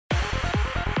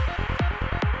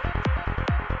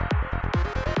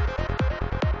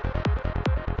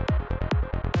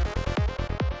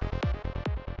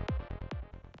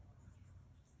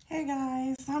Hey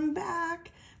guys, I'm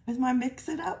back with my Mix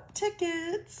It Up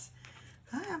tickets.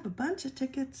 I have a bunch of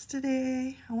tickets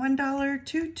today. A $1,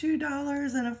 two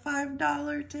 $2, and a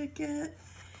 $5 ticket.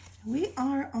 We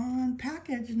are on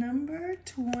package number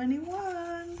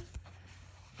 21.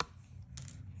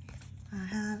 I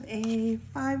have a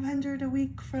 500 a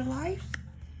week for life.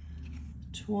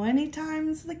 20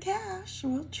 times the cash.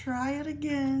 We'll try it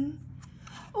again.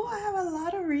 Oh, I have a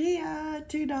Lotteria,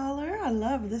 $2. I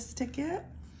love this ticket.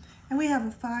 And we have a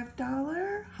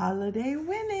 $5 holiday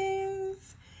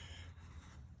winnings,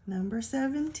 number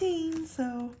 17.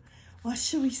 So what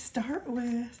should we start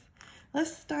with?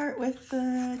 Let's start with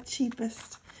the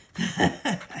cheapest.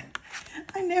 I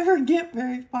never get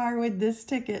very far with this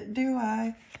ticket, do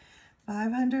I?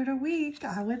 500 a week,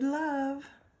 I would love.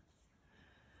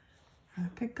 I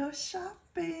could go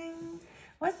shopping.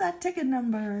 What's that ticket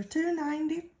number?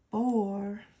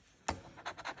 294.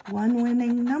 One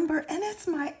winning number, and it's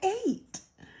my 8.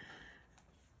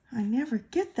 I never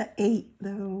get the 8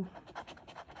 though.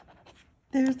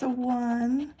 There's a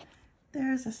 1,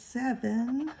 there's a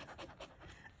 7,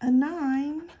 a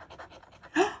 9.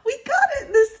 We got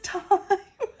it this time.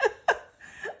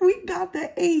 We got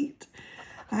the 8.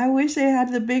 I wish they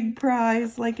had the big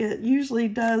prize like it usually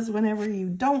does whenever you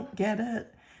don't get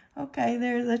it. Okay,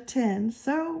 there's a 10.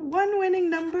 So one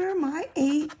winning number, my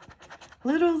 8.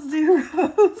 Little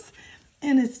zeros,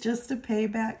 and it's just a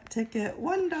payback ticket.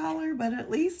 $1, but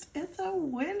at least it's a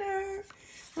winner.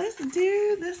 Let's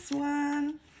do this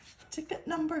one. Ticket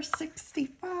number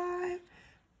 65,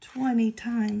 20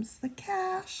 times the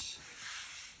cash.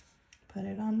 Put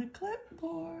it on the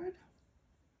clipboard.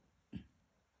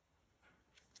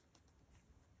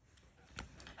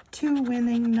 2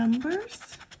 winning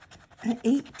numbers, an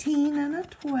 18 and a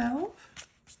 12.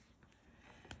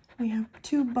 We have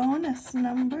 2 bonus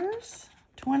numbers,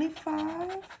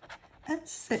 25 and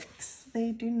 6.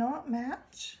 They do not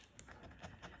match.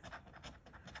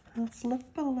 Let's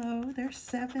look below. There's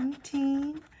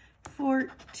 17,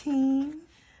 14,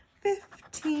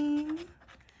 15,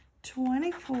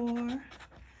 24,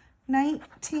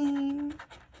 19,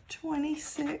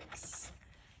 26,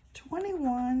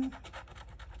 21,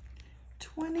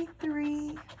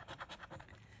 23,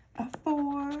 a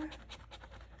 4,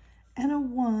 and a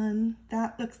 1.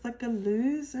 That looks like a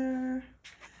loser.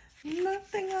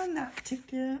 Nothing on that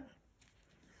ticket.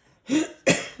 I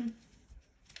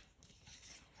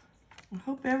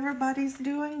hope everybody's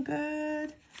doing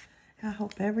good. I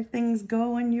hope everything's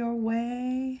going your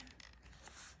way.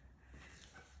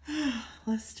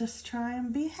 Let's just try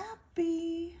and be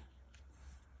happy.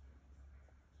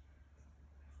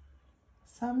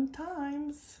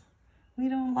 Sometimes we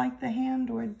don't like the hand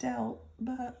we're dealt,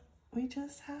 but we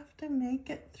just have to make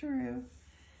it through.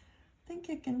 I think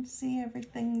you can see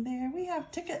everything there. We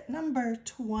have ticket number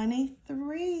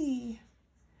 23.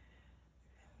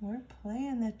 We're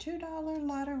playing the $2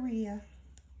 Lotteria.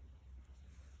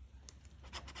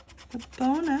 The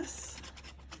bonus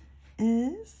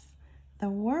is the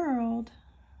world.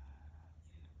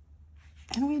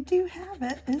 And we do have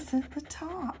it. It's at the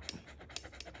top.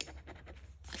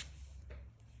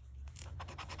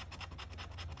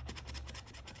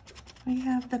 We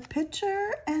have the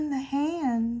picture and the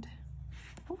hand.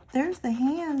 Oh, there's the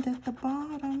hand at the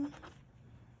bottom.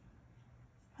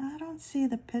 I don't see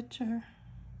the picture.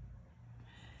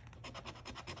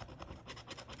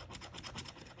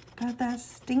 Got that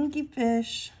stinky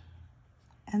fish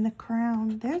and the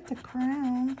crown. There's the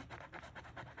crown.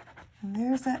 And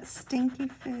there's that stinky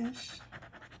fish.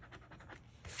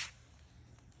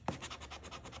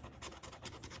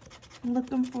 I'm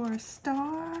looking for a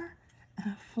star.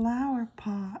 A flower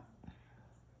pot.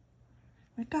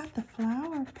 We got the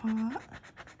flower pot.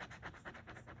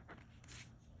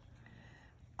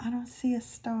 I don't see a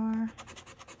star.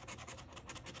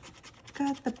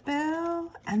 Got the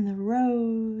bell and the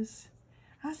rose.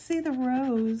 I see the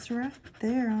rose right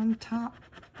there on top.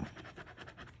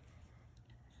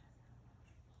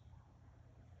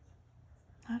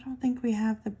 I don't think we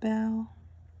have the bell.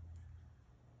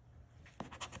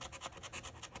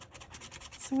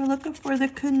 So we're looking for the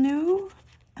canoe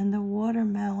and the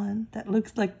watermelon that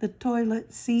looks like the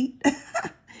toilet seat.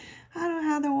 I don't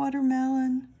have the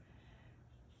watermelon.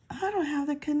 I don't have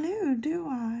the canoe, do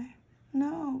I?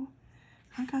 No.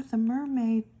 I got the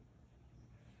mermaid.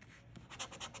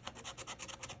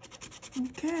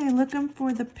 Okay, looking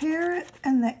for the parrot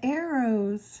and the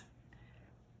arrows.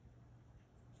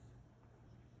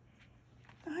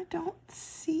 I don't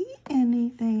see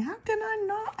anything. How can I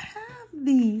not have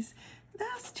these?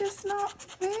 That's just not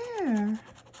fair.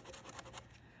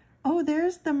 Oh,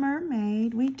 there's the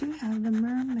mermaid. We do have the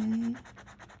mermaid.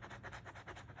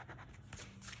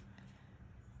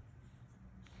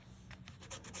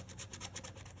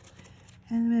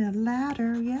 And a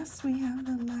ladder. Yes, we have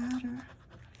the ladder.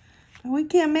 But we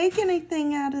can't make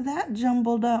anything out of that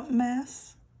jumbled up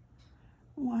mess.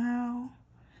 Wow.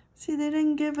 See, they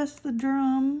didn't give us the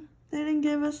drum. They didn't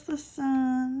give us the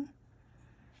sun.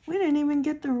 We didn't even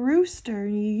get the rooster.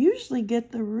 You usually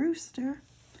get the rooster.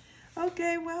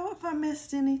 Okay, well, if I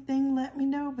missed anything, let me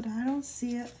know, but I don't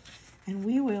see it. And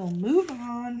we will move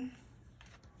on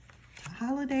to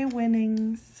holiday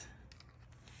winnings.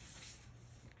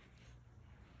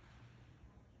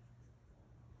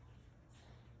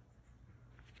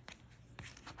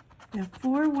 There are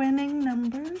 4 winning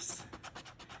numbers.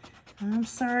 I'm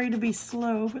sorry to be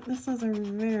slow, but this is a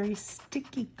very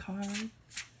sticky card.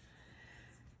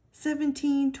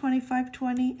 17, 25,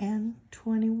 20, and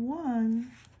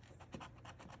 21.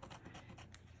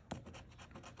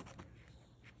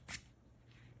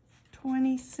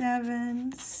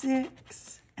 27,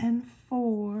 6, and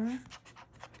 4.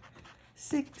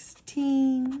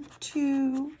 16,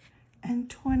 2, and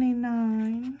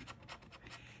 29.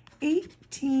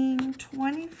 18,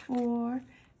 24,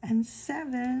 and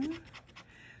 7.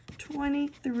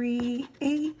 23,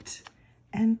 8,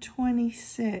 and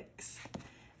 26.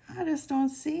 I just don't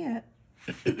see it.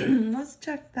 Let's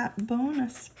check that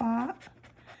bonus spot.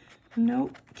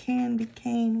 Nope, candy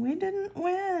cane. We didn't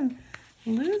win.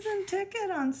 Losing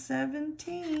ticket on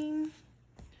 17.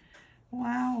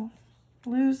 Wow.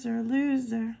 Loser,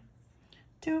 loser.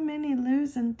 Too many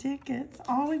losing tickets.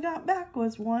 All we got back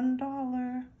was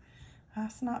 $1.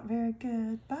 That's not very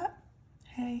good, but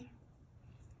hey.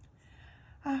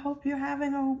 I hope you're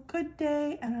having a good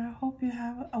day, and I hope you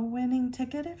have a winning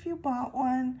ticket if you bought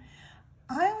one.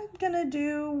 I'm going to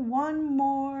do one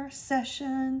more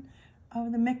session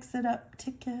of the Mix It Up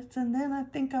tickets, and then I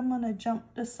think I'm going to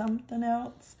jump to something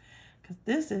else, because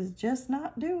this is just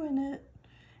not doing it.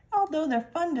 Although they're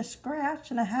fun to scratch,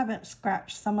 and I haven't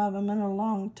scratched some of them in a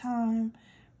long time,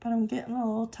 but I'm getting a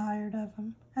little tired of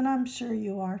them, and I'm sure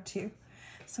you are too.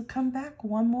 So come back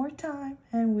one more time,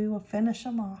 and we will finish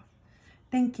them off.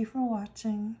 Thank you for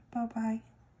watching. Bye-bye.